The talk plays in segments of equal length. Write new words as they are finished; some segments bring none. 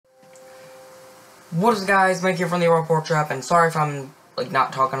What is, guys? Mike here from the Aurora Pork Trap, and sorry if I'm like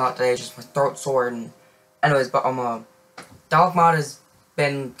not talking a lot today. It's just my throat's sore. And anyways, but Dalek mod has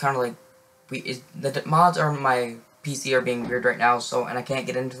been kind of like the mods on my PC are being weird right now. So and I can't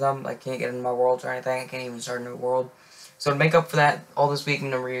get into them. I can't get into my worlds or anything. I can't even start a new world. So to make up for that, all this week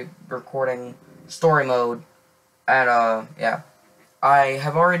I'm gonna be recording story mode. And yeah, I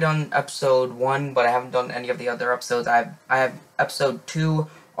have already done episode 1, but I haven't done any of the other episodes. I have episode 2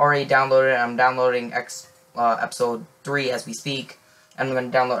 already downloaded, and I'm downloading episode 3 as we speak, and I'm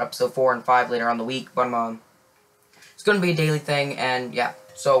going to download episode 4 and 5 later on the week, but it's going to be a daily thing, and yeah,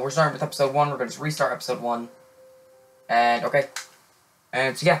 so we're starting with episode 1, we're going to restart episode 1, and okay,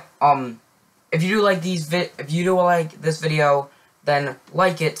 and so yeah, if you do like this video, then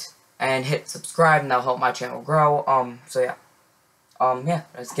like it, and hit subscribe, and that'll help my channel grow, so yeah, yeah,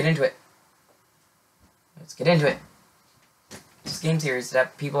 let's get into it. This game series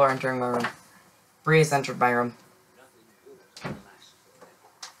that people are entering my room. Bree has entered my room. Every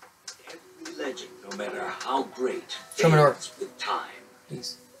legend, no matter how great, Show me the door. fades with time.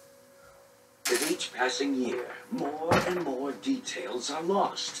 Please. With each passing year, more and more details are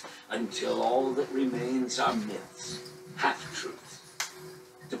lost, until all that remains are myths, half-truths.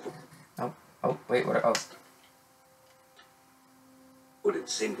 Oh, wait, what? Oh. Put it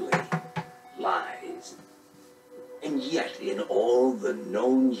simply, lies. And yet, in all the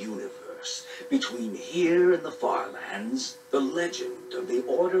known universe, between here and the Farlands, the legend of the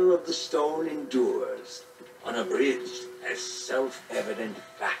Order of the Stone endures, unabridged as self-evident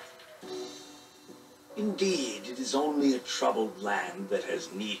fact. Indeed, it is only a troubled land that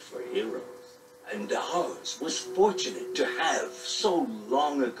has need for heroes, and ours was fortunate to have so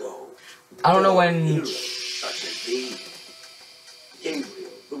long ago. I don't know when. Heroes such as these. Gabriel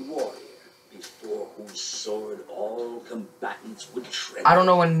the warrior, before whose sword all combatants would tremble. I don't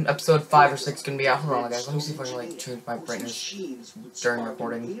know when episode 5 or 6 is gonna be out. Hold on, guys. Let me see if I can like change my brightness during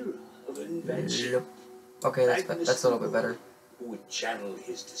recording. Yep. Okay, that's a little bit better. Who would channel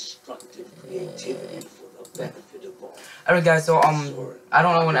his destructive creativity for the benefit of all. Alright, guys. So I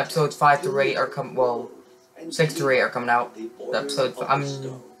don't know when episodes 5 through 8 are well, 6 through 8 are coming out. The episode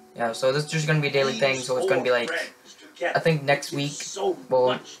yeah. So this is just gonna be a daily thing. So it's gonna be like. I think next week,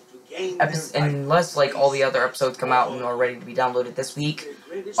 well, unless like all the other episodes come out and are ready to be downloaded this week,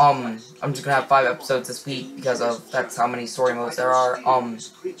 I'm just gonna have 5 episodes this week because that's how many story modes there are.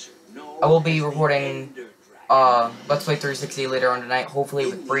 I will be recording Let's Play 360 later on tonight, hopefully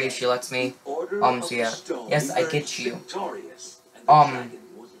with Bree if she lets me. So yeah, yes, I get you.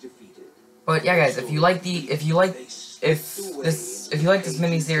 But yeah, guys, if you like this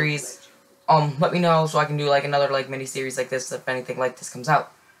mini series. Let me know so I can do like another like mini series like this if anything like this comes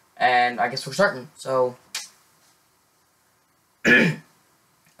out. And I guess we're starting. So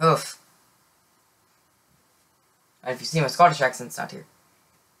oof. And if you see my Scottish accent, it's not here.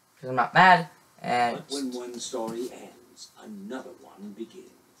 Because I'm not mad and but when one story ends, another one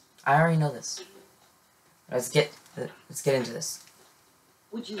begins. I already know this. Let's get into this.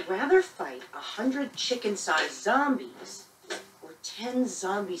 Would you rather fight 100 chicken-sized zombies? 10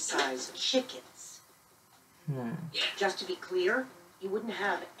 zombie-sized chickens. Just to be clear, you wouldn't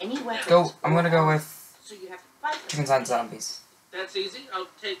have any weapons. I'm gonna go with so you have to fight chicken-sized zombies. That's easy. I'll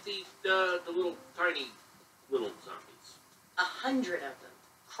take the little tiny little zombies. 100 of them,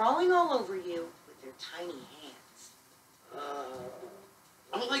 crawling all over you with their tiny hands.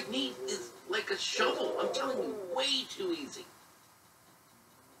 All I need is like a shovel. I'm telling you, way too easy.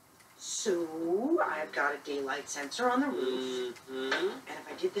 So, I've got a daylight sensor on the roof, and if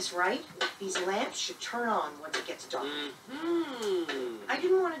I did this right, these lamps should turn on once it gets dark. I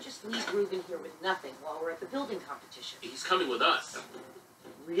didn't want to just leave Reuben here with nothing while we're at the building competition. He's coming with us.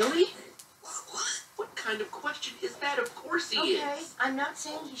 Really? What kind of question is that? Of course he Okay, is. I'm not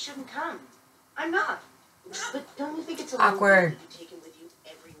saying he shouldn't come. I'm not. But don't you think it's a little awkward weird to take him with you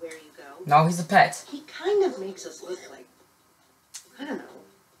everywhere you go? No, he's a pet. He kind of makes us look like, I don't know,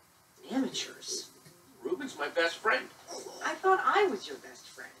 amateurs. Reuben's my best friend. I thought I was your best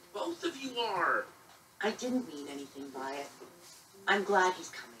friend. Both of you are. I didn't mean anything by it. I'm glad he's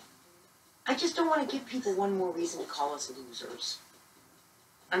coming. I just don't want to give people one more reason to call us losers.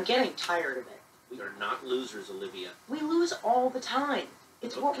 I'm getting tired of it. We are not losers, Olivia. We lose all the time.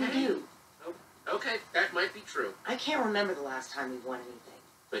 It's what we do. Okay, that might be true. I can't remember the last time we won anything.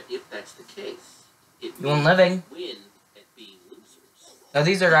 But if that's the case, it You won living. Win at being losers. Now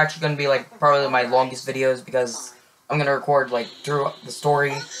these are actually going to be like probably my longest videos because I'm going to record like through the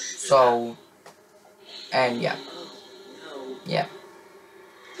story. So, and yeah. Yeah.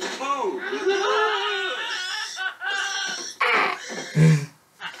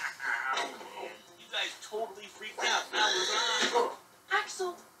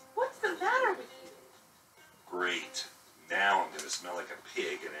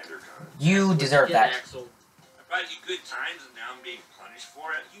 deserve again, that. Axel. I brought you good times and now I'm being punished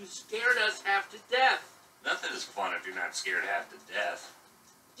for it? You scared us half to death. Nothing is fun if you're not scared half to death.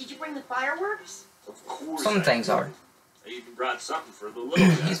 Did you bring the fireworks? Of course. Some I things did. are. I even brought something for the little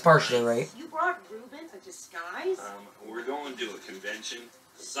guy. He's partially right. You brought Reuben a disguise? We're going to a convention.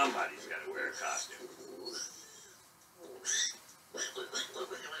 Somebody's got to wear a costume.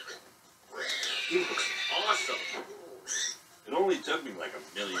 You look awesome. It only took me like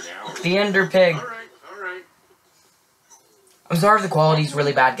a million hours. The Ender Pig. All right. I'm sorry if the quality's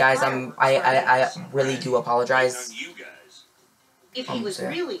really bad, guys. I really do apologize. On you guys. If he was yeah.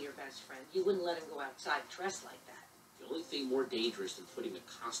 really your best friend, you wouldn't let him go outside dressed like that. The only thing more dangerous than putting a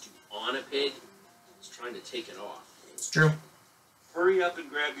costume on a pig is trying to take it off. It's true. Hurry up and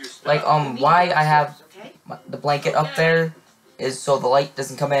grab your stuff. Like, why I have Okay? the blanket up there is so the light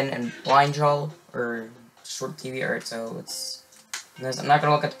doesn't come in and blind y'all, or short TV, or so it's... I'm not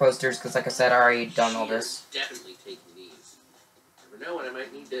gonna look at the posters, because like I said, I already done all this. Definitely taking these. Never know when I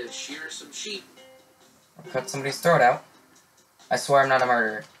might need to shear some sheep. Or cut somebody's throat out. I swear I'm not a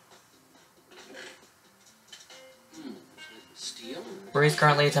murderer. Steal? Bree's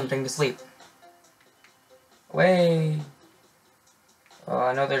currently attempting to sleep. Away! Oh,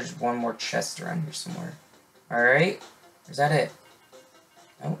 I know there's one more chest around here somewhere. Alright. Is that it?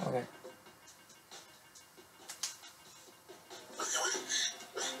 Oh, okay.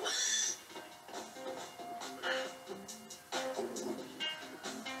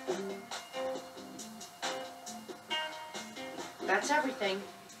 That's everything.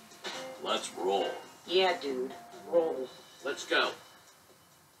 Let's roll. Yeah, dude. Roll. Let's go.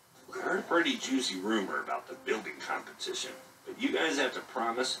 I heard a pretty juicy rumor about the building competition, but you guys have to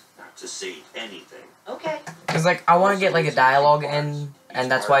promise not to say anything. Okay. Because, like, I want to get, like, a dialogue in, and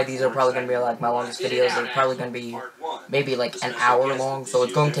that's why these are probably going to be, like, my longest videos. They're probably going to be Part 1. maybe, like, an hour long, so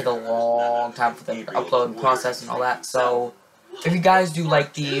it's going to take a long time for them to upload and process and all that. So, if you guys do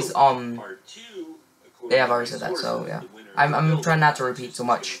like these, Part 2, according yeah, I've to already said that, sources, so, yeah. the winner of I'm the trying not to building repeat so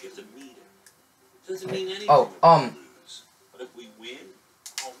much. competition gets a meeting. Doesn't mean anything Oh, if we lose. But if we win,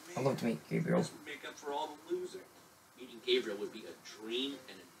 oh I'd man, love to meet Gabriel. this would make up for all the losing. Meeting Gabriel would be a dream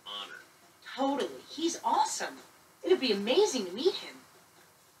and an honor. Totally. He's awesome. It'd be amazing to meet him.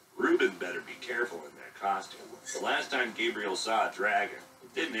 Reuben better be careful in that costume. The last time Gabriel saw a dragon,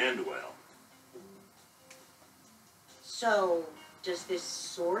 it didn't end well. So, does this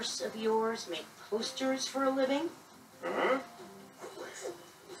source of yours make posters for a living? Huh?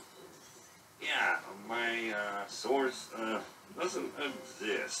 Yeah, my source doesn't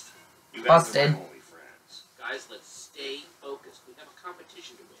exist. You guys Busted. are my only friends. Guys, let's stay focused. We have a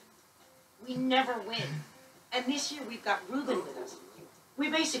competition to win. We never win. And this year we've got Reuben with us. We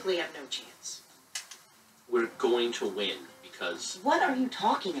basically have no chance. We're going to win because What are you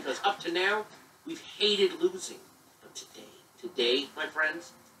talking about? up to now we've hated losing. But today, my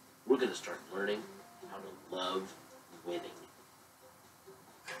friends, we're gonna start learning how to love winning.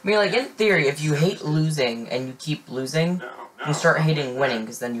 I mean, like, in theory, if you hate losing and you keep losing, No, you start hating winning,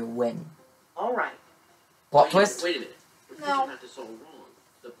 because then you win. All right. Plot Wait twist? a minute. We're No. thinking about this all wrong.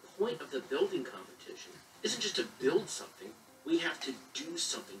 The point of the building competition isn't just to build something. We have to do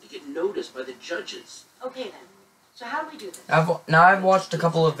something to get noticed by the judges. Okay then. So how do we do this? I've watched a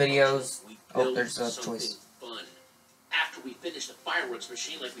couple of videos. We Oh, build there's a something choice. fun. After we finish the fireworks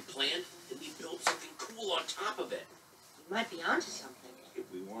machine like we planned, then we build something cool on top of it. You might be onto something. If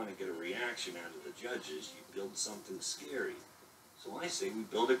we want to get a reaction out of the judges, you build something scary. So I say we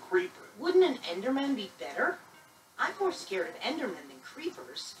build a creeper. Wouldn't an Enderman be better? I'm more scared of Endermen than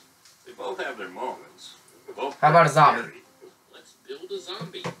creepers. They both have their moments. They're both How about a pretty zombie? scary. Let's build a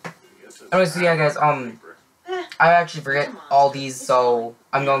zombie. Yes, that's Anyways, so yeah, guys, creeper. I actually forget all these, so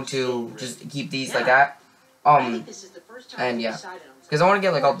I'm going to just keep these like that. I think this is the first time and we yeah. decided on Because I want to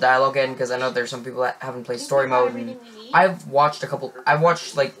get, like, all the dialogue in, because I know there's some people that haven't played story mode, and I've watched,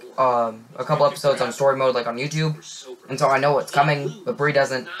 like, a couple episodes on story mode, like, on YouTube, and so I know what's coming, but Bree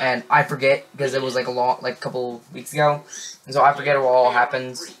doesn't, and I forget, because it was, like, a couple weeks ago, and so I forget what all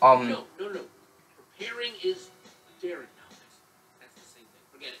happens. No. Preparing is daring. No, that's the same thing.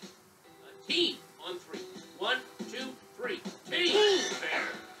 Forget it. Team on 3. 1, 2, 3. Team.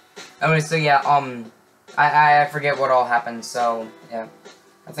 Anyway, so yeah, I forget what all happened, so, yeah.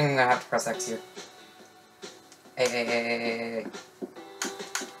 I think I'm gonna have to press X here. Hey.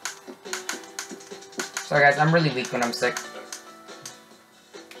 Sorry guys, I'm really weak when I'm sick.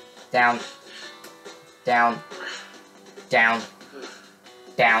 Down.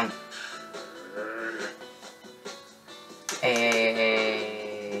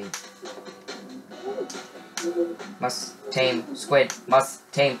 Hey. Must tame squid.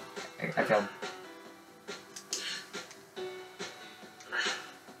 Must tame. I killed him.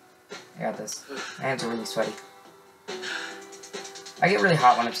 I got this. My hands are really sweaty. I get really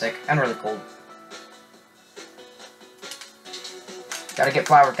hot when I'm sick, and really cold. Gotta get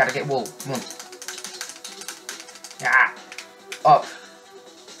flour, gotta get wool. Come on. Yeah. Up.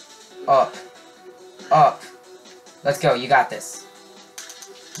 Up. Up. Let's go, you got this.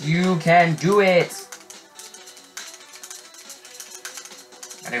 You can do it!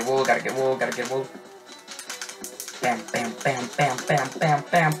 Gotta get wool, gotta get wool, gotta get wool. Bam, bam, bam, bam, bam, bam,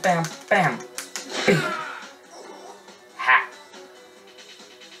 bam, bam, bam. Bam. Ha.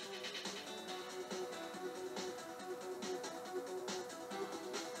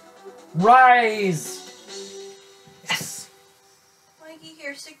 Rise! Yes! Mikey,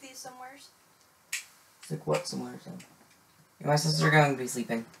 here, stick these somewheres. Stick what somewhere? My sister are going to be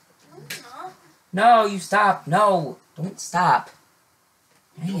sleeping. No, I'm not. No, you stop. No, don't stop.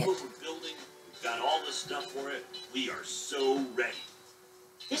 You Dang know it. what we're building? We've got all the stuff for it. We are so ready.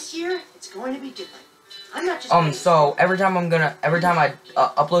 This year, it's going to be different. I'm not just So every time I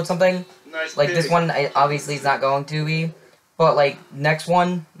upload something, Nice like this pig. one, obviously it's not going to be, but like next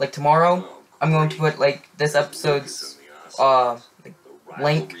one, like tomorrow, Oh, I'm going to great. put like this episode's like, The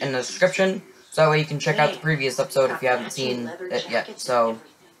link rivalry in the is description, continues. so that way you can check out the previous episode if you haven't seen it yet. So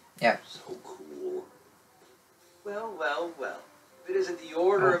yeah. So cool. Well, well, well. If it isn't the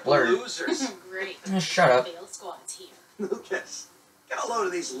order Oh, of blurred. the losers. Great. Shut up. Fail squad's here. Lucas, get a load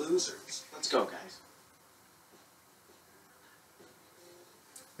of these losers. Let's go, guys.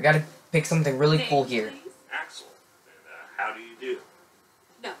 We gotta pick something really cool here. Axel, and how do you do?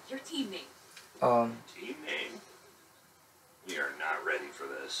 No, your team name. Team name? We are not ready for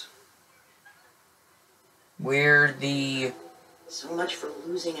this. We're the So much for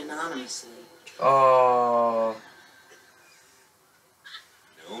losing anonymously. No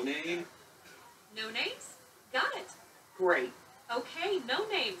name? No names? Got it. Great. Okay, no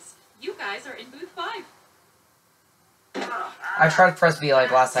names. You guys are in booth 5. I tried to press B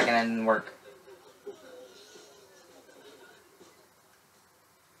like last second and it didn't work.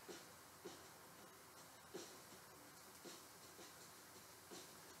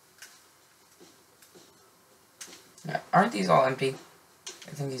 Yeah, aren't these all empty?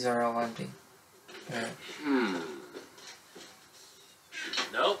 I think these are all empty. Yeah.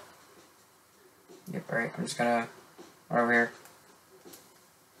 Nope. Yep, alright, I'm just gonna run over here.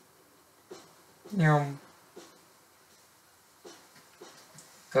 Yum.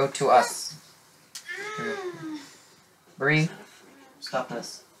 Go to us. Bree, stop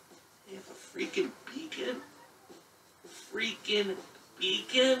this. They have a freaking beacon? Freaking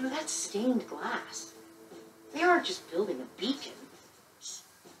beacon? That's stained glass. They aren't just building a beacon.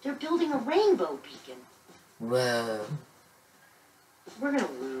 They're building a rainbow beacon. Whoa. We're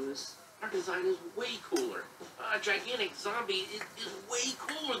gonna lose. Our design is way cooler. A gigantic zombie is way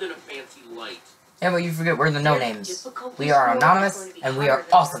cooler than a fancy light. Yeah, but you forget we're the no They're names. difficult We to are score. It's anonymous going to be and we harder are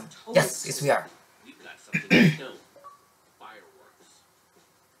than awesome. we're Yes, told. yes we are. We've got something you don't. Fireworks.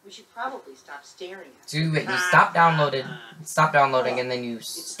 We should probably stop staring at Do it. You stop downloading, and then you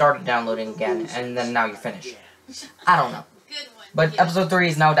started downloading again, and then now you're finished. I don't know. Good one. But episode 3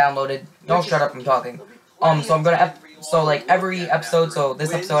 is now downloaded. Don't shut up, I'm talking. So I'm gonna so like every episode. So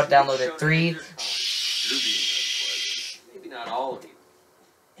this episode I downloaded 3. Maybe not all of you.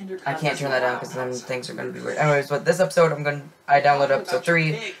 I can't turn that down because then things are gonna be weird. Anyways, but this episode I downloaded episode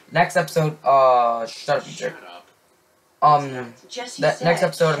 3. Next episode, shut up, you jerk. Shut up. Jesse That said, next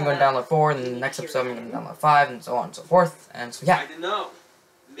episode I'm shut gonna up. download 4, and the next episode I'm gonna download 5, and so on and so forth. And so yeah. I don't know.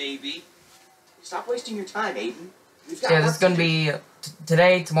 Maybe. Stop wasting your time, Aiden. We've So got yeah, this work is gonna to do. be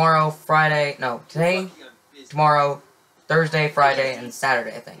today, tomorrow, Friday. No, today, Lucky I'm busy. tomorrow, Thursday, Friday, and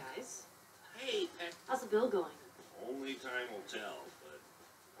Saturday, I think. Guys, Hey, Pet. how's the bill going? Only time will tell, but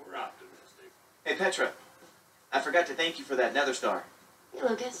we're optimistic. Hey, Petra. I forgot to thank you for that Nether Star. Hey,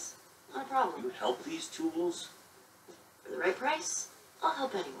 Lucas. Not a problem. You help these tools? For the right price, I'll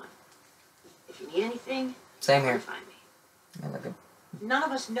help anyone. If you need anything, Same you know where here. to find me. Yeah, like a- None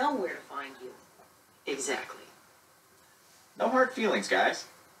of us know where to find you. Exactly. No hard feelings, guys.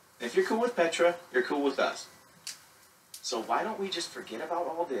 If you're cool with Petra, you're cool with us. So why don't we just forget about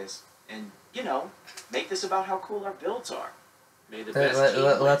all this and, you know, make this about how cool our builds are? May the best team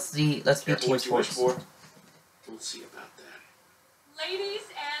win. Let's be Careful team what you wish sports. for. We'll see about that. Ladies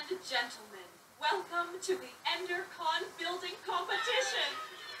and gentlemen, welcome to the EnderCon building competition.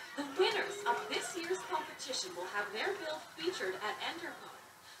 The winners of this year's competition will have their build featured at EnderCon.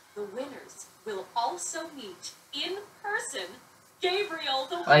 The winners will also meet in person Gabriel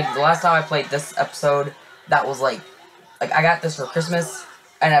the Like the last time I played this episode, that was like I got this for Christmas,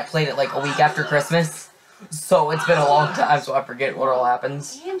 and I played it like a week after Christmas. So it's been a long time, so I forget what all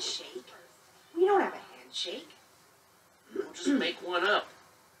happens. Handshake? don't have a handshake. We'll just make one up.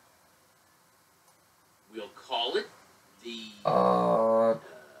 We'll call it the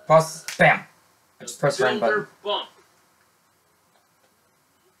Pause. Bam. I just press the right button. Builder Bump.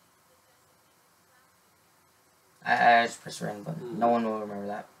 I just pressed the right button. No one will remember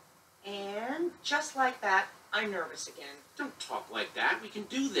that. And just like that, I'm nervous again. Don't talk like that. We can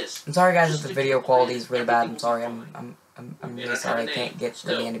do this. I'm sorry, guys, Just if the stick video to the plan. quality is really bad. I'm Everything sorry. will be fine. I'm We may really not sorry. I have a can't name. get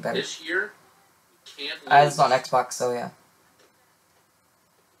Still, really any better. This year, we can't It's on Xbox, so yeah.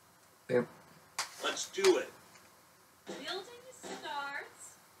 Boop. Let's do it. Building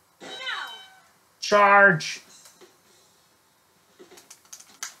starts now. Charge.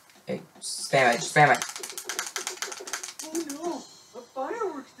 Hey, spam it. Just spam it. Oh no, a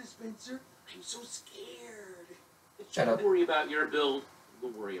fireworks dispenser. I'm so scared. Shut Don't up. worry about your build.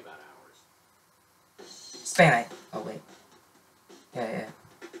 We'll worry about ours. Spam it. Oh wait. Yeah.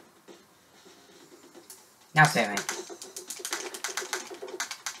 Now spam it.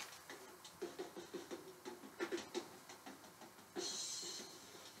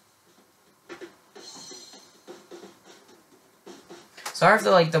 Sorry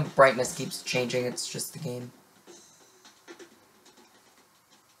if the brightness keeps changing. It's just the game.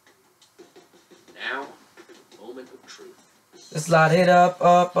 Now, moment of truth. Just light it up,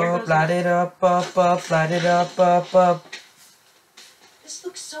 light it up, light it up. This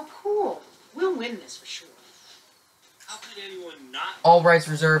looks so cool. We'll win this for sure. How could anyone not? All rights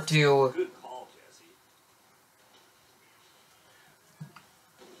reserved to. Good call, Jesse.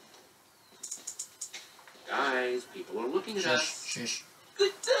 Guys, people are looking at us. Shush.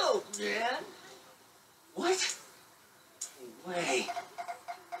 Good build, man. What? No way.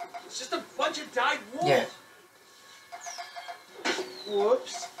 It's just a bunch of dyed wool. Yeah.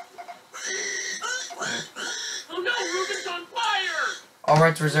 Whoops. Oh no, Ruben's on fire! All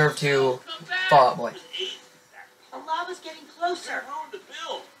rights reserved to Come back! Fall Out Boy. The lava's getting closer. Ruined the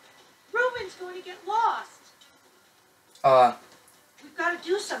build. Ruben's going to get lost. We've got to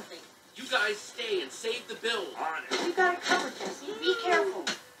do something. You guys stay and save the build. On it. We've got it covered, Jesse. Be careful.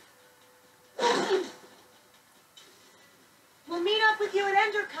 We'll meet up with you at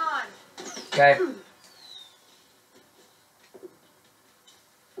EnderCon. Okay.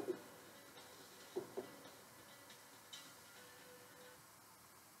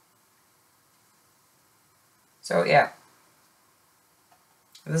 So yeah,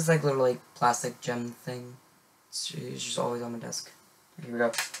 this is literally plastic gem thing. It's just always on my desk. Here we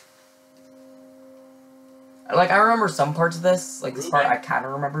go. I remember some parts of this. This part I kind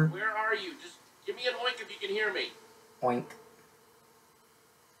of remember. Where are you? Just give me an oink if you can hear me. Oink.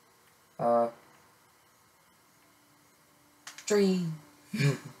 Tree.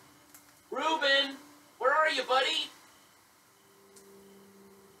 Ruben, where are you, buddy?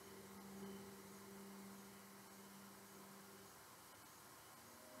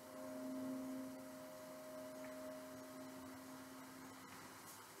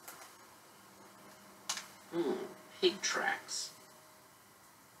 Pig tracks.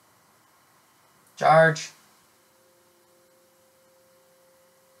 Charge.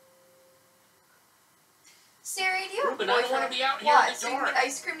 Siri, do you have a Ruben, I don't boyfriend? want to be out here What, in the so you can dark. eat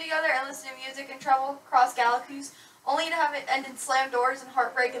ice cream together and listen to music and travel across galaxies, only to have it end in slammed doors and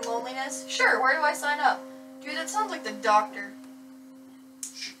heartbreak and loneliness? Sure, where do I sign up? Dude, that sounds like the Doctor.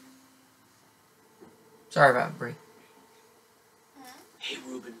 Sorry about it, Bree. Hey,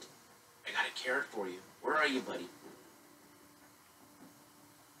 Ruben, I got a carrot for you. Where are you, buddy?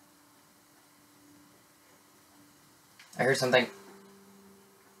 I heard something.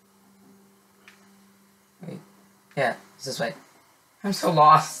 Wait. Yeah, it's this way. I'm so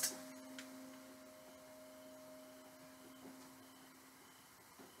lost.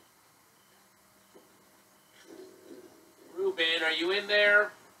 Ruben, are you in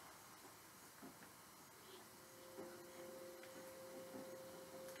there?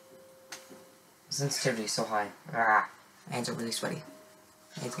 Sensitivity is so high. Ah, my hands are really sweaty.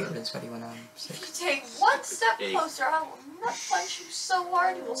 My hands get really sweaty when I'm sick. If you take one step Hey. closer, I will nut punch you so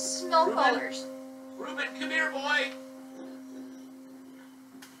hard you will smell Ruben? colors. Ruben, come here, boy.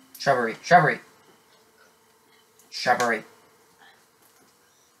 Shrubbery, shrubbery. Shrubbery.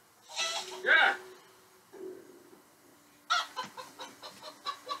 Yeah.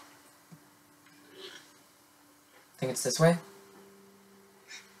 Think it's this way?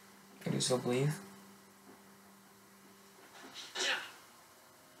 I do so believe. Yeah.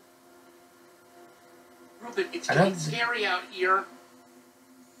 Ruben, it's I don't getting scary out here.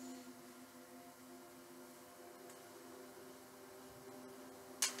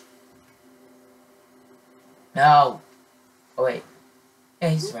 No! Oh wait. Yeah,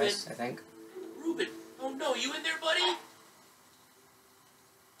 he's Ruben. nice, I think. Oh no, you in there, buddy?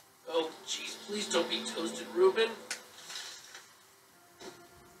 Oh, jeez, please don't be toasted, Reuben.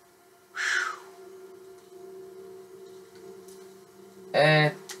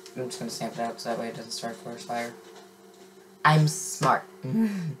 I'm just gonna stamp it out so that way it doesn't start forest fire. I'm smart.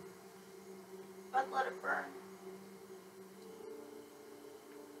 But let it burn.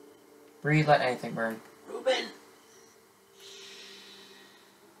 Breathe, let anything burn. Reuben!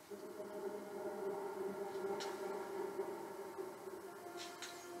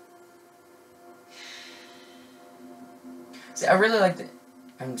 See, I really like the.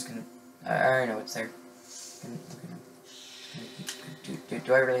 I'm just gonna. I already know it's there.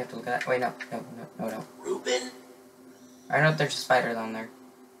 Do I really have to look at that? Wait, no. Reuben? I know there's a spider down there.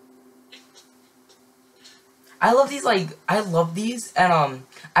 I love these, like, I love these, and, I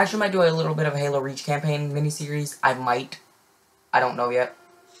actually might do a little bit of a Halo Reach campaign miniseries. I might. I don't know yet.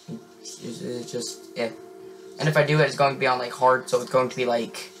 It's just, yeah. And if I do it, it's going to be on, like, hard, so it's going to be,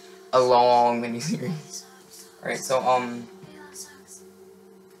 like, a long miniseries. Alright, so, Halo sucks.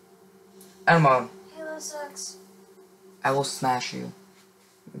 Emma, Halo sucks. I will smash you.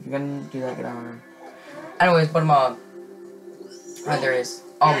 If you're gonna do that, get on her. Anyways, but, right, there it is.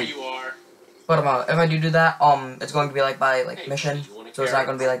 There you are. But if I do that, it's going to be like by like Hey, mission, you want a so it's not carrot?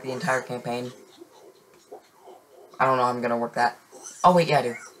 going to be like the entire campaign. I don't know how I'm gonna work that. Oh wait, yeah I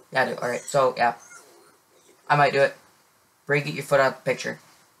do. Yeah I do. All right, so yeah, I might do it. Bray, get your foot out of the picture.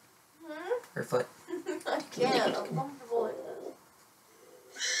 Her foot. I can't. I'm comfortable like this.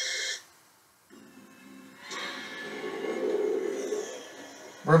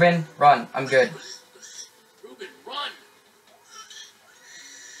 Reuben, run. I'm good. Reuben, run!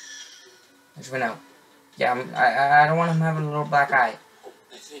 I just went out. Yeah, I don't want him having a little black eye.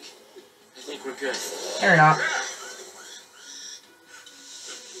 I think we're good. No, you're not.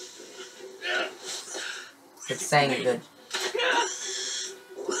 It's saying you're good.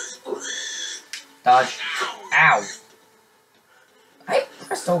 Dodge. Ow. I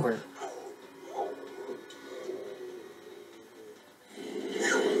pressed over.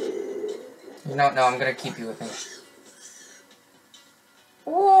 No, I'm gonna keep you with me.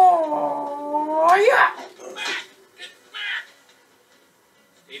 Oh, yeah!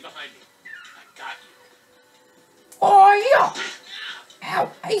 Stay behind me. I got you. Oh, yeah!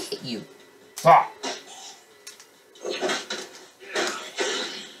 Ow, I hit you. Ah.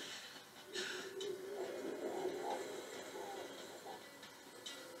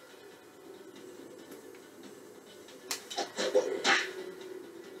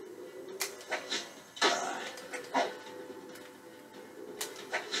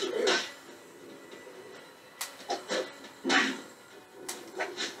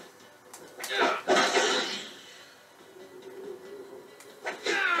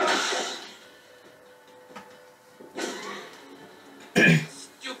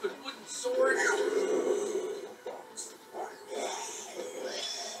 Stupid wooden sword.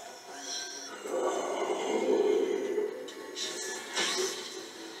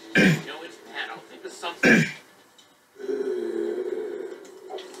 No, it's bad. I'll think of something.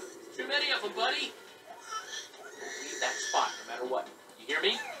 Too many of them, buddy. Leave that spot, no matter what. You hear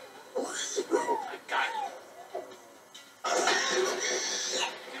me? I got you.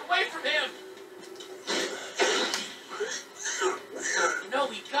 Get away from him! No,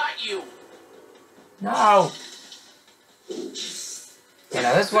 he got you! No! Yeah,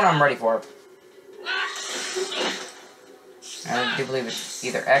 now this one I'm ready for. I do believe it's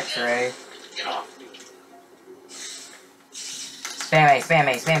either X or A. Get off me! Spam A, spam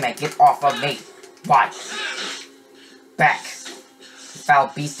A, spam A, get off of me! Why? Back! You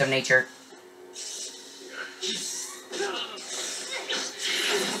foul beast of nature.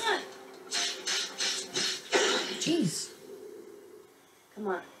 Jeez. Come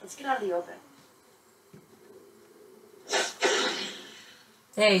on, let's get out of the open.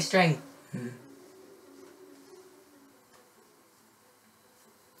 Hey, string.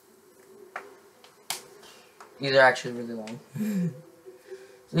 These are actually really long.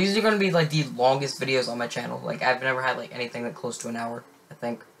 So these are going to be like the longest videos on my channel. Like I've never had like anything that close to an hour, I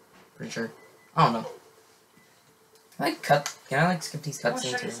think. Pretty sure. I don't know. Can I like skip these I want to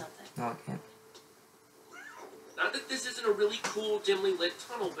cutscenes show you here? something. No, I can't. Not that this isn't a really cool, dimly lit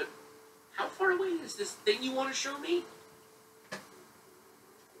tunnel, but how far away is this thing you want to show me?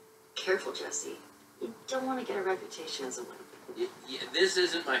 Careful, Jesse. You don't want to get a reputation as a wimp. Yeah, this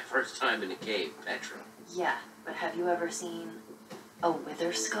isn't my first time in a cave, Petra. Yeah, but have you ever seen a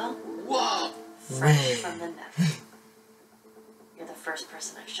wither skull? Whoa! Fresh from the Nether. You're the first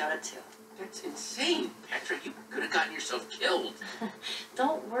person I've showed it to. That's insane, Petra. You could have gotten yourself killed.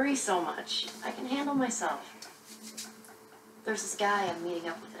 Don't worry so much. I can handle myself. There's this guy I'm meeting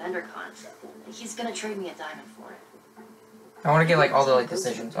up with at EnderCon. He's gonna trade me a diamond for it. I want to get like all the like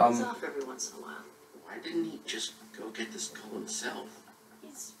decisions. He's off every once in a while. Why didn't he just go get this skull himself?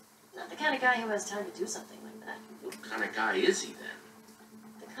 He's not the kind of guy who has time to do something like that. What kind of guy is he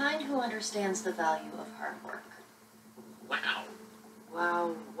then? The kind who understands the value of hard work. Wow.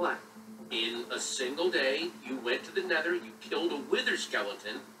 Wow, what? In a single day, you went to the Nether, you killed a wither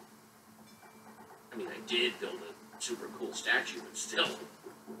skeleton. I mean, I did build a super cool statue, but still,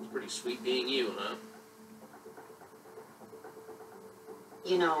 it's pretty sweet being you, huh?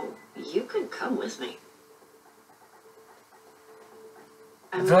 You know, you could come with me.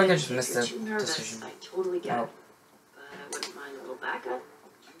 I feel like I just missed the too nervous, decision. I totally get Oh. it. But I wouldn't mind a little backup.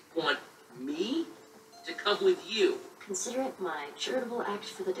 You want me to come with you? Consider it my charitable act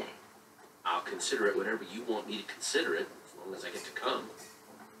for the day. I'll consider it whatever you want me to consider it, as long as I get to come.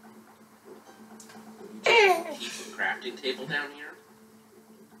 You just keep a crafting table down here?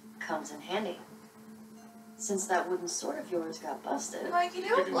 Comes in handy. Since that wooden sword of yours got busted, Mike, you do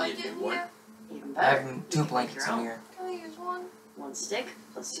Give a me blanket a in new one. here. even I better. have You 2 can make blankets your in own. here. Can I use one? 1 stick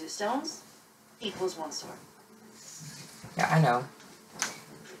plus 2 stones equals 1 sword. Yeah, I know.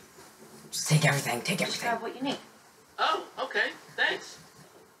 Just take everything. Take Just everything. grab what you need. Oh, okay, thanks.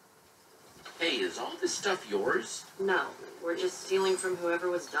 Hey, is all this stuff yours? No, we're just stealing from whoever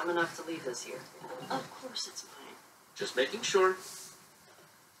was dumb enough to leave this here. Of course it's mine. Just making sure.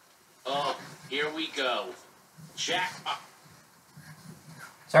 Oh, here we go. Jack up.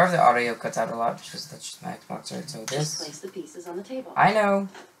 Sorry if the audio cuts out a lot, because that's just my Xbox, right? So Just this. place the pieces on the table. I know.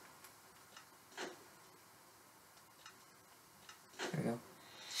 There we go.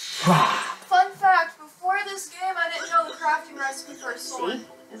 Fun fact, before this game I didn't know the crafting recipe for a sword. See?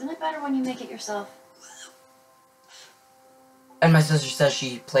 Isn't it better when you make it yourself? And my sister says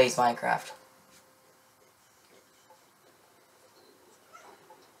she plays Minecraft.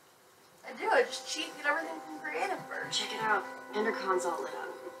 I do, I just cheat and get everything from creative first. Check it out. EnderCon's all lit up.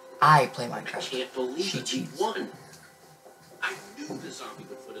 I play I Minecraft. can't believe She it. We cheats. won. I knew the zombie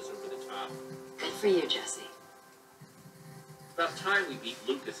would put us over the top. Good for you, Jesse. About time we beat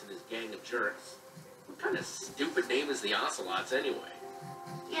Lucas and his gang of jerks. What kind of stupid name is the Ocelots anyway?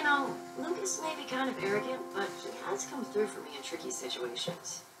 You know, Lucas may be kind of arrogant, but he has come through for me in tricky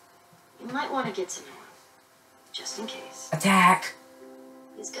situations. You might want to get to know him, just in case. Attack!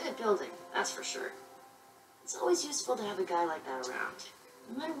 He's good at building, that's for sure. It's always useful to have a guy like that around,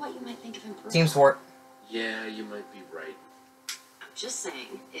 no matter what you might think of him personally. Team sport. Yeah, you might be right. I'm just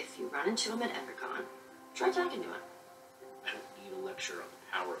saying, if you run into him at EnderCon, try talking to him. I don't need a lecture on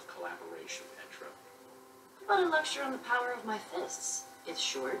the power of collaboration, Petra. How about a lecture on the power of my fists? It's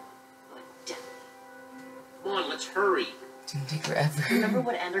short, but deadly. Come on, let's hurry. It's gonna take forever. Remember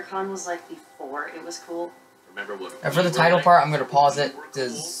what EnderCon was like before it was cool? Remember what? And for the title part, I'm gonna pause it,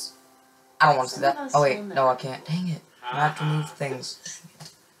 because I don't want to do that. Oh wait, no I can't. Dang it. I have to move things.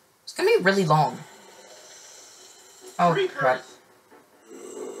 It's gonna be really long. Oh, crap.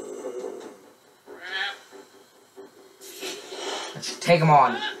 Let's take them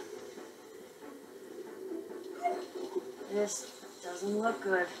on. This doesn't look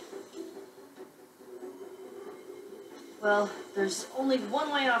good. Well, there's only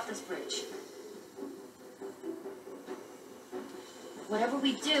one way off this bridge. Whatever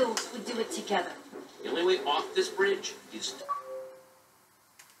we do it together. The only way off this bridge is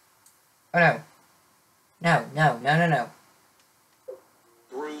Oh no. No, no, no, no, no.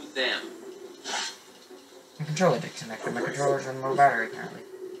 through them. My controller disconnected. My controller's on low battery apparently.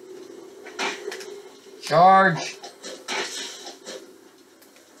 Charge!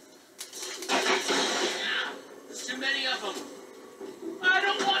 There's too many of them. I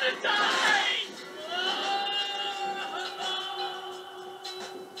don't want to die.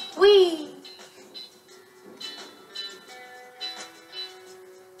 Whee!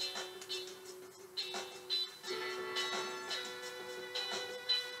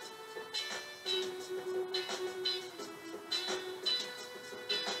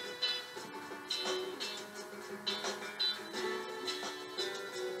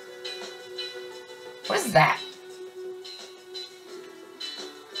 What is that?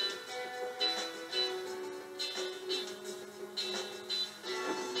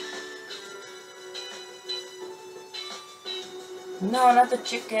 No, not the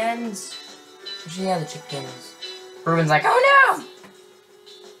chickens. Actually, yeah, the chickens. Ruben's like, oh no!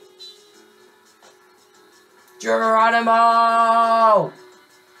 Geronimo!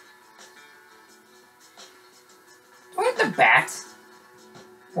 Don't hit the bats.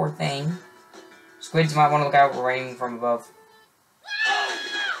 Poor thing. Squids might want to look out for raining from above.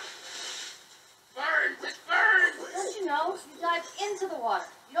 Don't you know? You dive into the water.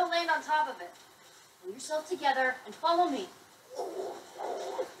 You don't land on top of it. Pull yourself together and follow me.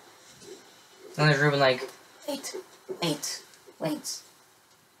 And there's Ruben like, wait.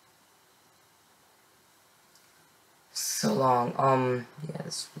 So long. Yeah,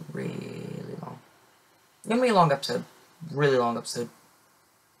 it's really long. It's gonna be a long episode. Really long episode.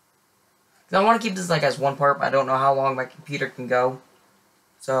 'Cause I want to keep this like as one part, but I don't know how long my computer can go.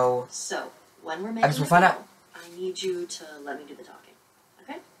 So when we're I making guess we'll the find deal, out. I need you to let me do the talking.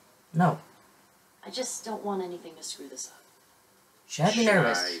 Okay? No. I just don't want anything to screw this up. Should I be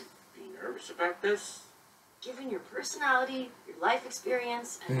nervous? I be nervous about this? Given your personality, your life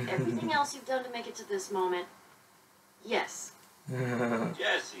experience, and everything else you've done to make it to this moment, yes.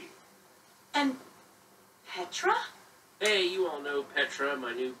 Jesse. And Petra? Hey, you all know Petra,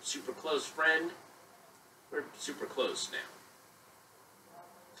 my new super close friend. We're super close now.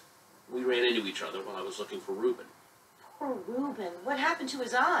 We ran into each other while I was looking for Ruben. Poor Ruben. What happened to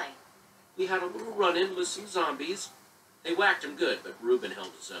his eye? We had a little run-in with some zombies. They whacked him good, but Ruben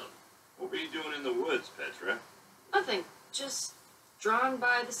held his own. What were you doing in the woods, Petra? Nothing. Just drawn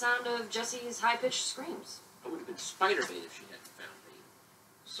by the sound of Jesse's high-pitched screams. I would have been Spider-Bait if she hadn't found me.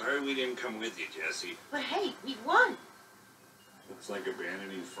 Sorry we didn't come with you, Jesse. But hey, we won. Looks like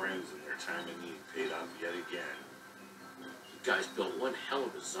abandoning friends in their time of need paid off yet again. You guys built one hell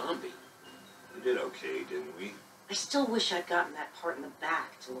of a zombie. We did okay, didn't we? I still wish I'd gotten that part in the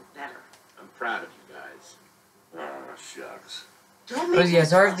back to look better. I'm proud of you guys. Ah, shucks. Don't But make yeah, me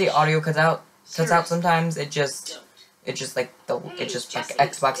sorry if the blush. audio cuts out Seriously. sometimes. It just like Hey, it just like Jesse,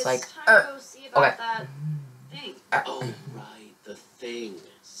 Xbox it's like time to go see about okay. that thing. Oh, right, the thing.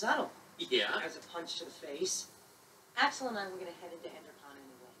 Subtle. Yeah? As a punch to the face. Axel and I were gonna head into Endercon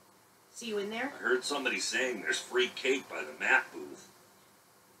anyway. See you in there? I heard somebody saying there's free cake by the map booth.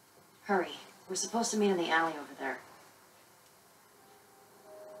 Hurry. We're supposed to meet in the alley over there.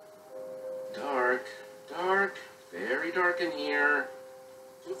 Dark, dark, very dark in here.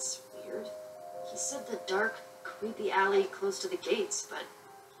 That's weird. He said the dark, creepy alley close to the gates, but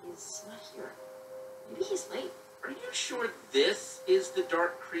he's not here. Maybe he's late. Are you sure this is the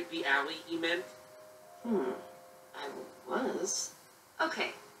dark, creepy alley he meant? I was.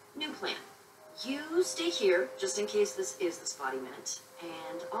 Okay, new plan. You stay here, just in case this is the spotty minute,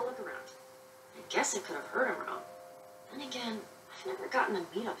 and I'll look around. I guess I could have heard him wrong. Then again, I've never gotten a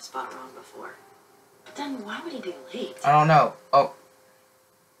meetup spot wrong before. But then why would he be late? I don't know. Oh,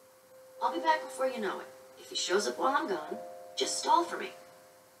 I'll be back before you know it. If he shows up while I'm gone, just stall for me.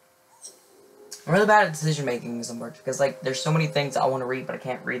 I'm really bad at decision making in some parts because like there's so many things I want to read but I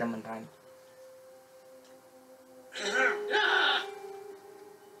can't read them in time.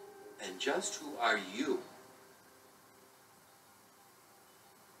 And just who are you?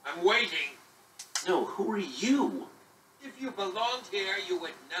 I'm waiting. No, who are you? If you belonged here, you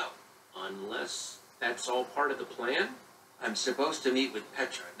would know. Unless that's all part of the plan? I'm supposed to meet with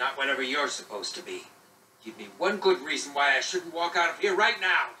Petra, not whatever you're supposed to be. Give me one good reason why I shouldn't walk out of here right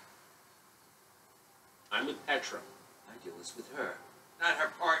now. I'm with Petra. My deal is with her, not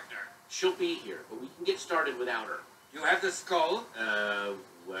her partner. She'll be here, but we can get started without her. You have the skull?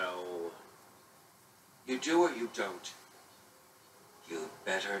 Well... You do or you don't? You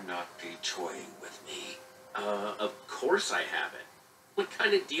better not be toying with me. Of course I have it. What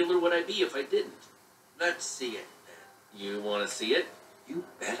kind of dealer would I be if I didn't? Let's see it, then. You want to see it? You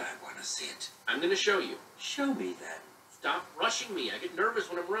bet I want to see it. I'm gonna show you. Show me, then. Stop rushing me. I get nervous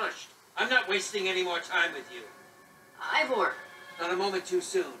when I'm rushed. I'm not wasting any more time with you. Ivor. Not a moment too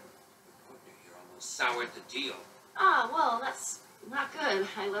soon. Partner, you're almost soured the deal. Ah, well, that's not good.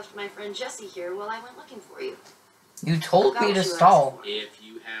 I left my friend Jesse here while I went looking for you. You told Got me what to you asked stall. for. If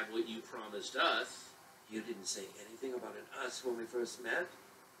you have what you promised us. You didn't say anything about an us when we first met.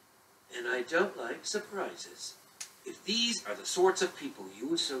 And I don't like surprises. If these are the sorts of people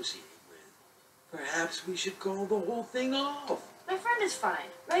you associate with, perhaps we should call the whole thing off. My friend is fine,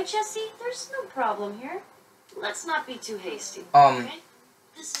 right, Jesse? There's no problem here. Let's not be too hasty. Um. Okay?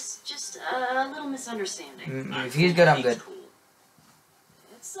 This is just a little misunderstanding. If he's good, I'm good. Cool.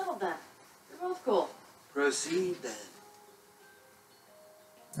 It's settled then. You're both cool. Proceed, then.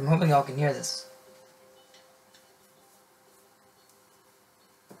 I'm hoping y'all can hear this.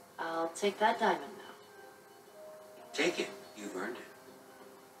 I'll take that diamond now. Take it. You've earned it.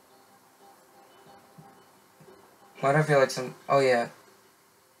 Why do I feel like some... Oh, yeah.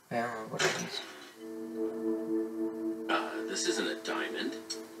 I don't remember what it is. This isn't a diamond.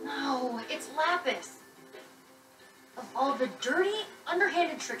 No, it's lapis. Of all the dirty,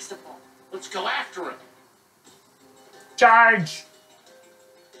 underhanded tricks to pull, Let's go after him. Charge!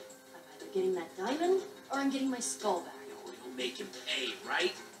 I'm either getting that diamond or I'm getting my skull back. We'll make him pay,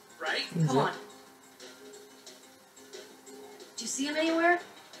 right? Right? Come on. Do you see him anywhere?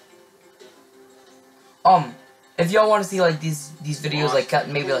 If y'all want to see like these videos like cut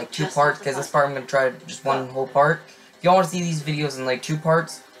in maybe like 2 parts, because this part I'm gonna try just one whole part. If y'all want to see these videos in like 2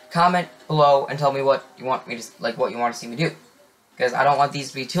 parts, comment below and tell me what you want me to what you want to see me do. Because I don't want these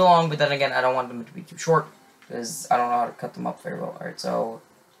to be too long, but then again I don't want them to be too short, because I don't know how to cut them up very well. Alright, so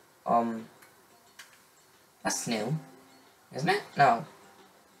that's new, isn't it? No.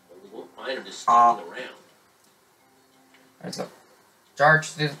 We won't find him just standing around. Let's go. Charge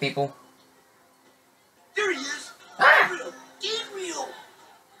through the people. There he is! Ah! Gabriel!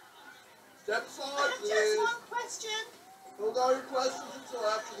 Step aside, please. Just one question. Hold all your questions until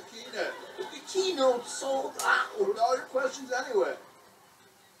after the keynote. The keynote sold out! Hold all your questions anyway.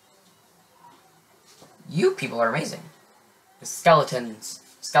 You people are amazing. The skeletons.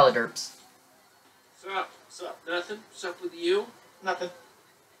 Skelederps. Sup? Sup? Nothing? Sup with you? Nothing.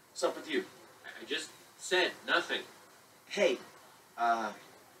 What's up with you? I just said nothing. Hey,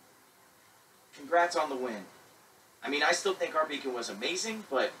 congrats on the win. I mean, I still think our beacon was amazing,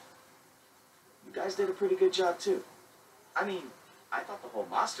 but you guys did a pretty good job too. I mean, I thought the whole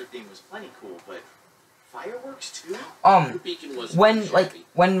monster theme was plenty cool, but fireworks too? Your beacon was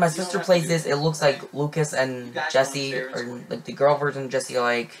when my sister plays this, it looks like Lucas and Jesse, or like the girl version of Jesse,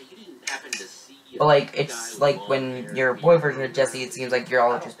 like. You didn't happen to see But like it's like when you're a boy version of Jesse, it seems like you're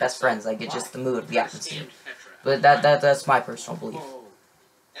all just best friends. Like it's just the mood, the atmosphere. But that's my personal belief. Oh,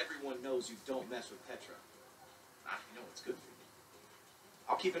 everyone knows you don't mess with Petra. I know it's good for you.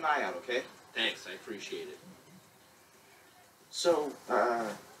 I'll keep an eye out, okay? Thanks, I appreciate it. So,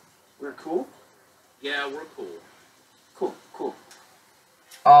 we're cool? Yeah, we're cool. Cool.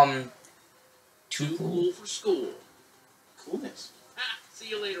 Too cool for school. Coolness. Ah, see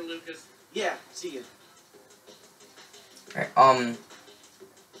you later, Lucas. Yeah, see ya. Alright,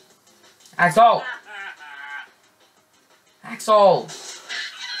 Axel! Axel!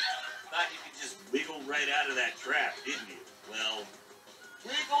 Thought you could just wiggle right out of that trap, didn't you? Well,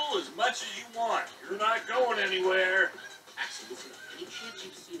 wiggle as much as you want. You're not going anywhere. Axel, listen, any chance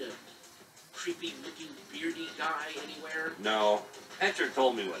you've seen a creepy-looking, beardy guy anywhere? No, Petra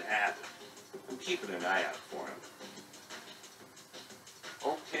told me what happened. I'm keeping an eye out for him.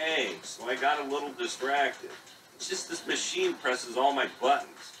 Okay, so I got a little distracted. It's just this machine presses all my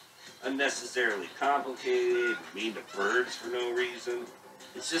buttons. Unnecessarily complicated, mean to birds for no reason.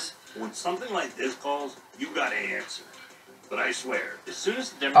 It's just, when something like this calls, you gotta answer. But I swear, as soon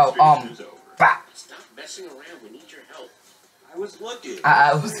as the demonstration is over... Stop messing around, we need your help. I was looking.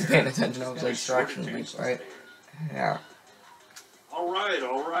 I wasn't paying attention, I was like distraction, like, right? Yeah. Alright,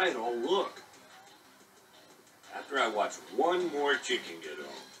 I'll look. After I watch one more chicken get home.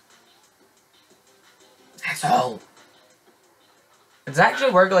 Axel! Does it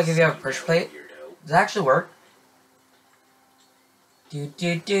actually work, like, if you have a pressure plate? Does it actually work? Do.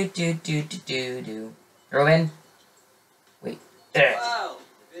 Robin? Wait. Wow,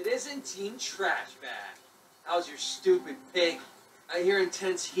 if it isn't Team Trash Bag. How's your stupid pig? I hear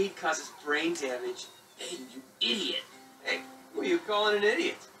intense heat causes brain damage. Hey, you idiot! Hey, who are you calling an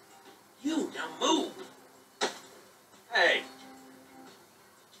idiot? You, now move! Hey.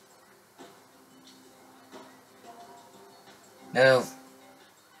 No.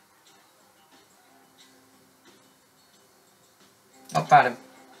 Oh, found him.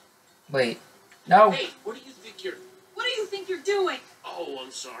 Wait. No. Hey, what do you think you're... What do you think you're doing? Oh,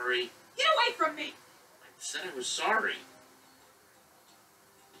 I'm sorry. Get away from me! I said I was sorry.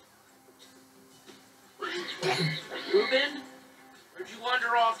 Reuben? Where'd you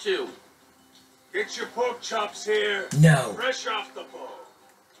wander off to? Get your pork chops here. No. Fresh off the bone.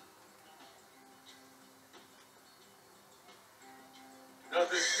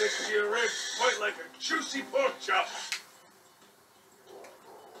 Nothing sticks to your ribs quite like a juicy pork chop.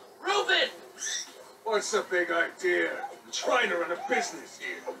 Reuben! What's the big idea? I'm trying to run a business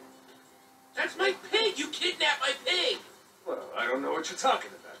here. That's my pig! You kidnapped my pig! Well, I don't know what you're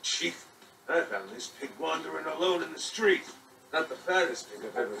talking about, Chief. I found this pig wandering alone in the street. Not the fattest pig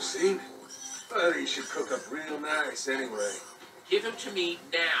I've ever seen. But he should cook up real nice anyway. Give him to me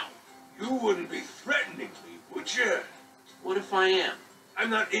now. You wouldn't be threatening me, would you? What if I am? I'm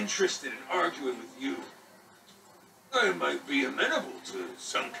not interested in arguing with you. I might be amenable to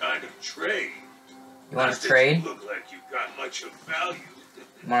some kind of trade. You want Not to that trade? You look like you've got much of value.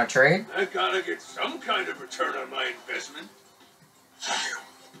 You want to trade? I gotta get some kind of return on my investment.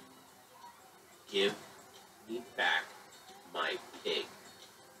 Give me back my pig.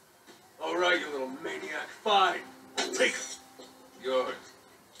 All right, you little maniac. Fine. Take it. Yours.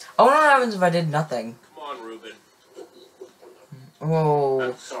 I wonder what happens if I did nothing. Come on, Ruben. Oh.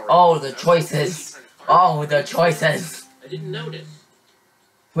 I'm sorry. Oh, the choices. Oh, the choices. I didn't notice.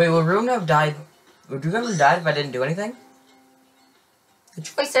 Wait, would Ruben have died? Would Ruben have died if I didn't do anything? The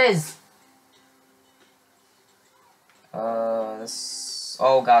choices. This.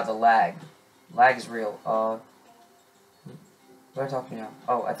 Oh god, the lag. Lag is real. Who do I talk to now?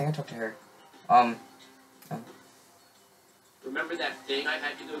 Oh, I think I talked to her. Remember that thing I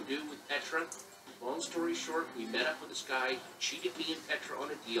had to go do with Petra? Long story short, we met up with this guy, he cheated me and Petra on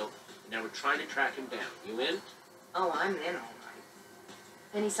a deal, and now we're trying to track him down. You in? Oh, I'm in, all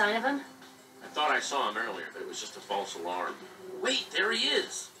right. Any sign of him? I thought I saw him earlier, but it was just a false alarm. Wait, there he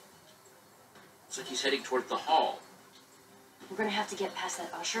is! Looks like he's heading toward the hall. We're gonna have to get past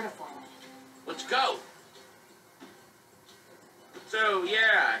that usher to follow him. Let's go! So,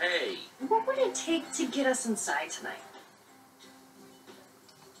 yeah, hey. What would it take to get us inside tonight?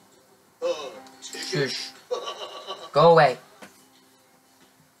 Shush. Go away.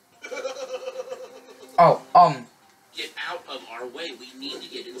 Oh, Get out of our way. We need to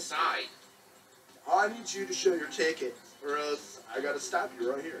get inside. I need you to show your ticket, or else I gotta stop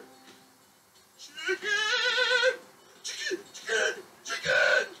you right here. Chicken! Chicken! Chicken!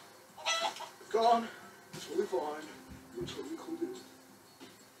 Chicken! Gone. Totally fine. You're totally cool, dude.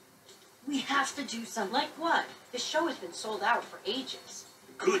 We have to do something. Like what? This show has been sold out for ages.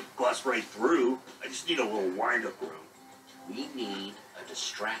 Could bust right through. I just need a little wind-up room. We need a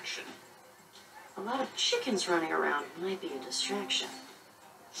distraction. A lot of chickens running around might be a distraction.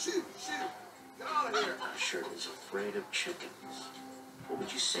 Shoot! Shoot! Get out of here! Our shirt is afraid of chickens. What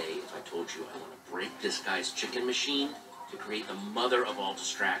would you say if I told you I want to break this guy's chicken machine to create the mother of all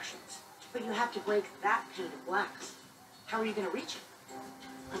distractions? But you have to break that pane of glass. How are you going to reach it?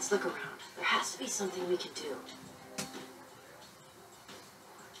 Let's look around. There has to be something we can do.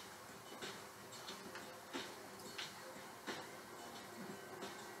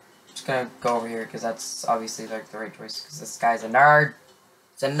 just gonna go over here because that's obviously like the right choice. Because this guy's a nerd.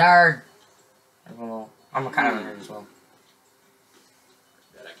 He's a nerd. I'm a kind of a nerd as well.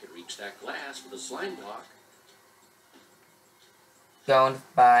 Bet I could reach that glass with a slime block. Going to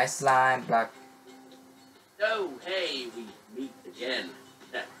buy slime block. Oh, hey, we meet again.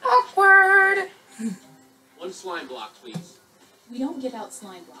 Awkward. One slime block, please. We don't give out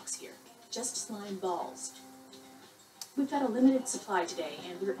slime blocks here, just slime balls. We've got a limited supply today,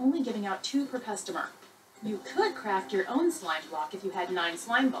 and we're only giving out 2 per customer. You could craft your own slime block if you had 9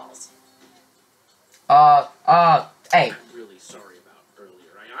 slime balls. Hey. I'm really sorry about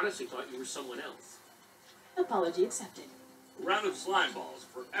earlier. I honestly thought you were someone else. Apology accepted. A round of slime balls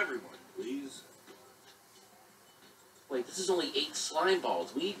for everyone, please. Wait, this is only 8 slime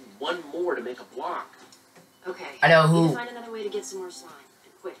balls. We need 1 more to make a block. Okay. I know We need who. to find another way to get some more slime,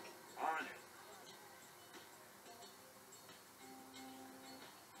 and quick. On it.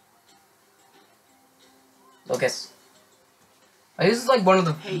 Lucas. This is like one of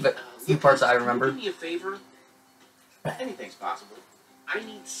the Hey, few parts that I Can remember. you do me a favor? Anything's possible. I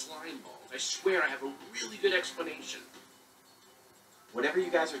need slime balls. I swear I have a really good explanation. Whatever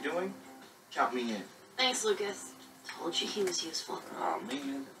you guys are doing, count me in. Thanks, Lucas. Told you he was useful. Oh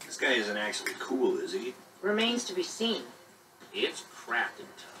man, this guy isn't actually cool, is he? Remains to be seen. It's crafting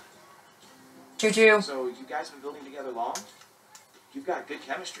time. Choo choo. So you guys been building together long? You've got good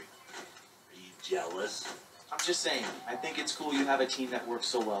chemistry. Are you jealous? I'm just saying, I think it's cool you have a team that works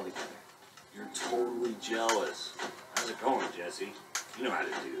so well together. You're totally jealous. How's it going, Jesse? You know how to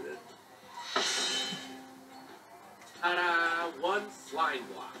do that. Ta-da! 1 slime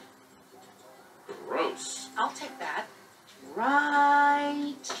block. Gross. I'll take that.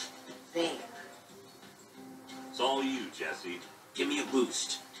 Right there. It's all you, Jesse. Give me a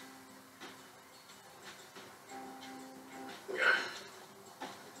boost.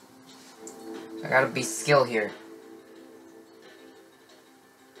 I gotta be skill here.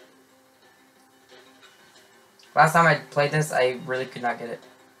 Last time I played this, I really could not get it.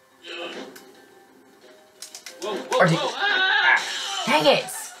 Whoa, whoa, Or did- whoa! Ah! Dang it!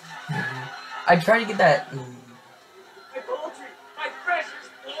 I tried to get that. My poultry! My precious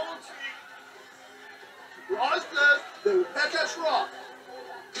poultry! Rise, bless, the Pekash Rock.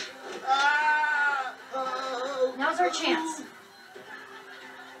 Ah! Oh, Now's our chance.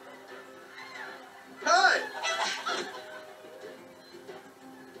 Hey!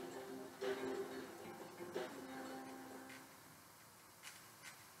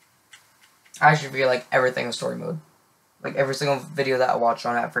 I should forget like everything in story mode. Like every single video that I watch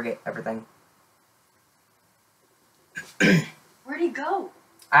on it, I forget everything. Where'd he go?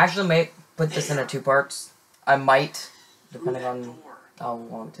 I actually may put this into 2 parts. I might, depending on how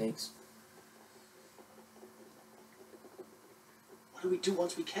long it takes. What do we do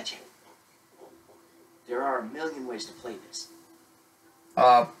once we catch him? There are a million ways to play this.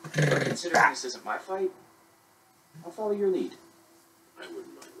 Considering this isn't my fight, I'll follow your lead. I wouldn't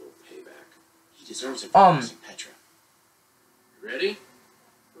mind a little payback. He deserves it for losing Petra. You ready?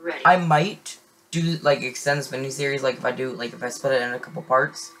 Ready. I might do, like, extend this miniseries, like, if I split it in a couple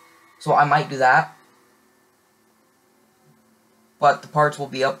parts. So I might do that. But the parts will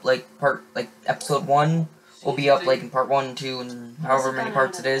be up, like, episode 1 will be up, like, in part 1 and 2, and however many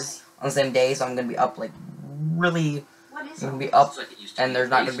parts it is, on the same day, so I'm gonna be up, like, really, gonna be up, and there's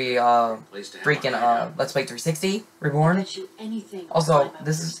not gonna be, freaking, Let's Play 360 Reborn. Also,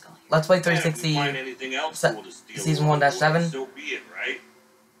 this is Let's Play 360 Season 1-7. So be it, right?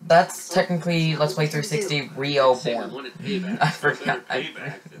 That's technically Let's Play 360 Rio Born. I forgot.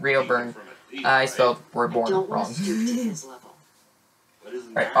 Rio Burn. I spelled Reborn wrong.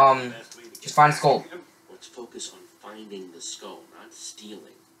 Right, just find a skull. Let's focus on finding the skull, not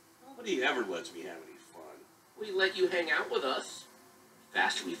stealing. Nobody ever lets me have any fun. We let you hang out with us. The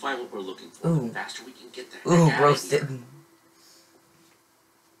faster we find what we're looking for, the faster we can get that. Ooh, roasted.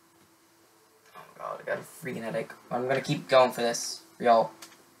 Oh god, I got a freaking headache. I'm gonna keep going for this, for y'all.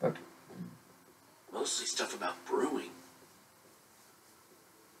 Mostly stuff about brewing.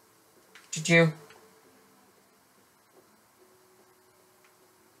 Choo-choo.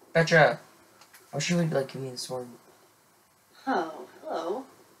 Petra. Oh, she would like give me the sword. Oh, hello.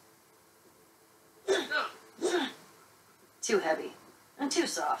 Too heavy. And too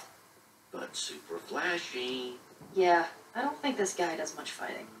soft. But super flashy. Yeah, I don't think this guy does much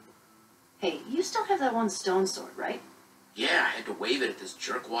fighting. Hey, you still have that one stone sword, right? Yeah, I had to wave it at this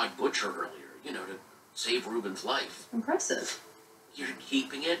jerkwad butcher earlier, you know, to save Reuben's life. Impressive. You're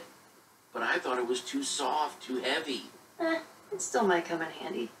keeping it? But I thought it was too soft, too heavy. It still might come in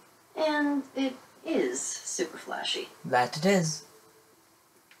handy. And it is super flashy. That it is.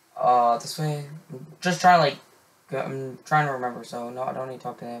 This way. I'm just trying I'm trying to remember, so no, I don't need to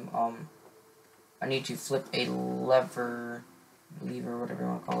talk to him. I need to flip a lever, whatever you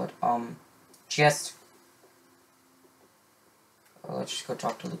want to call it. Chest. Let's just go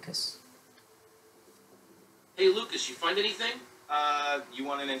talk to Lucas. Hey, Lucas, you find anything? You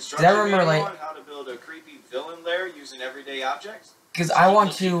want an instruction manual on how to build a creepy villain lair using everyday objects? Because I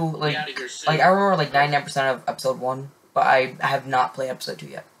want to, I remember, 99% of episode 1, but I have not played episode 2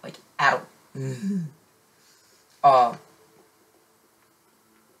 yet. Like, at all.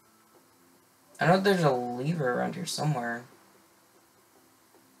 I know there's a lever around here somewhere.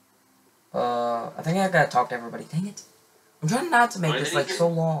 I think I gotta talk to everybody. Dang it. I'm trying not to make this, so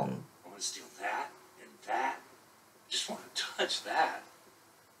long. I want to steal that and that. I just want to touch that.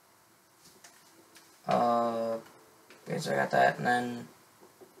 Okay, so I got that, and then...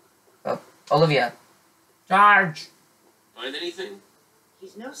 Olivia. Charge! Find anything?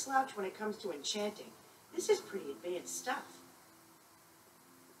 He's no slouch when it comes to enchanting. This is pretty advanced stuff.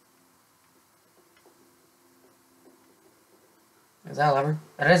 Is that a lever?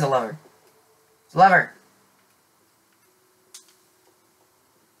 That is a lever. It's a lever!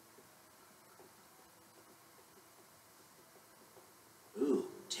 Ooh,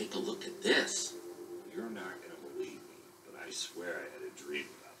 take a look at this. You're not going to believe me, but I swear I had a dream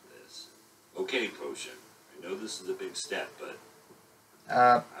about this. Okay, Potion. I know this is a big step, but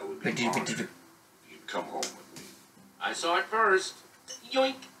I would be honored if you'd come home with me. I saw it first.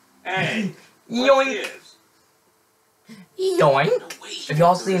 Yoink. Hey! Yoink! Yoink! No way. Have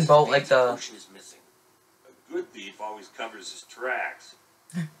y'all seen both, the... Potion is missing. A good thief always covers his tracks.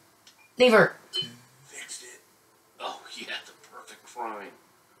 Lever! Fixed it. Oh, yeah, the perfect crime.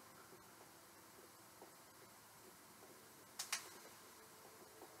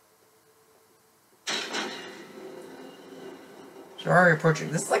 Sorry,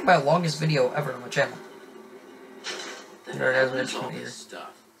 approaching. This is my longest video ever on my channel. There it is, all this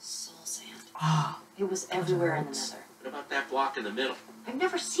stuff. Soul sand. Ah. It was everywhere in the nether. What about that block in the middle? I've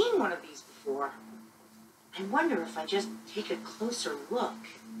never seen one of these before. I wonder if I just take a closer look.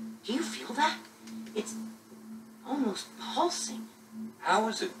 Do you feel that? It's almost pulsing. How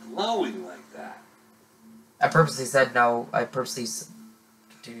is it glowing like that? I purposely said no. I purposely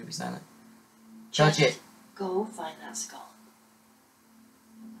continue to be silent. Touch it. Go find that skull.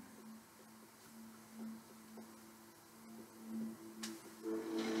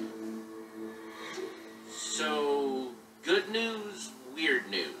 So, good news, weird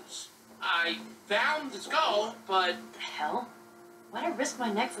news. I found the skull, but... The hell? Why'd I risk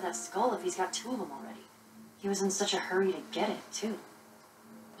my neck for that skull if he's got 2 of them already? He was in such a hurry to get it, too.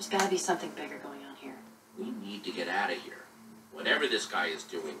 There's gotta be something bigger going on here. We need to get out of here. Whatever this guy is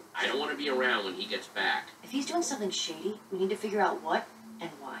doing, I don't want to be around when he gets back. If he's doing something shady, we need to figure out what and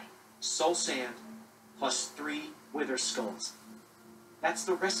why. Soul sand plus 3 wither skulls. That's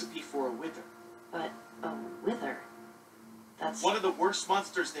the recipe for a wither. But a wither? That's... One of the worst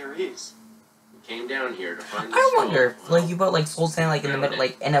monsters there is. We came down here to find. I wonder, like you put like soul sand like in the middle,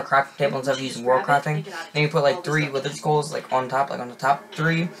 like in a crafting table instead of using world crafting. Then you put like 3 wither skulls like on top, like on the top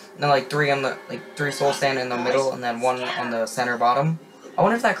 3, and then like 3 on the 3 soul sand in the middle, and then 1 on the center bottom. I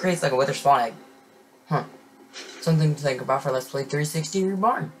wonder if that creates like a wither spawn egg. Huh. Something to think about for Let's Play 360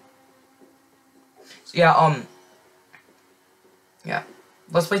 Reborn. So yeah, yeah.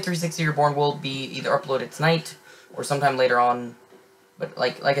 Let's Play 360 Reborn will be either uploaded tonight or sometime later on. But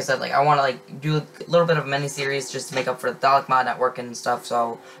like I said, like I want to like do a little bit of a mini-series just to make up for the Dalek mod not working and stuff.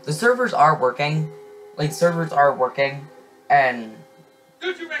 So the servers are working, like servers are working, and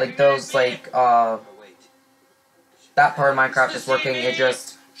like those like that part of Minecraft is working. It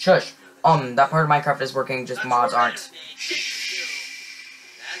just shush. That part of Minecraft is working. Just mods aren't.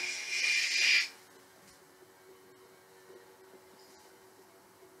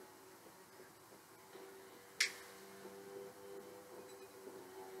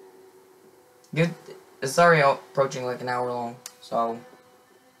 Good. Sorry, approaching like an hour long. So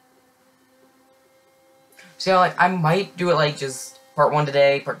yeah, like I might do it like just part 1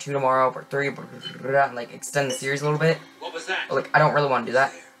 today, part 2 tomorrow, part 3, and like extend the series a little bit. What was that? But like I don't really want to do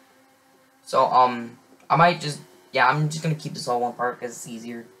that. So I might just I'm just gonna keep this all one part because it's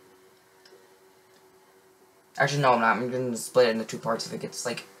easier. Actually, no, I'm not. I'm gonna split it into 2 parts if it gets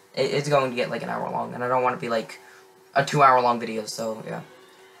like it's going to get like an hour long, and I don't want to be like a 2-hour long video. So yeah.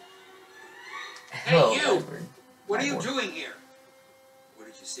 Hey, Hello, you! Edward. What are you doing here? What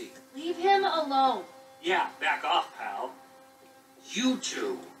did you see? Leave him alone. Yeah, back off, pal. You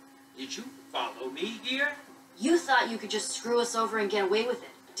two. Did you follow me here? You thought you could just screw us over and get away with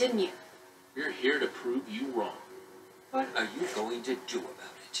it, didn't you? We're here to prove you wrong. What are you going to do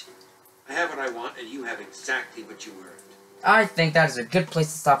about it? I have what I want, and you have exactly what you earned. I think that is a good place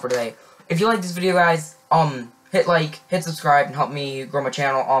to stop for today. If you like this video, guys, hit like, hit subscribe, and help me grow my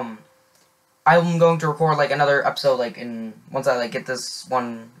channel. I'm going to record like another episode like once I like get this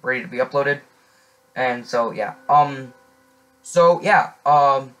one ready to be uploaded. And so yeah.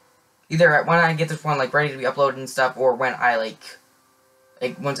 Either when I get this one like ready to be uploaded and stuff, or when I like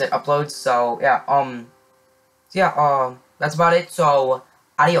once it uploads. So yeah, that's about it. So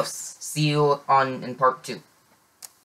adios. See you in part 2.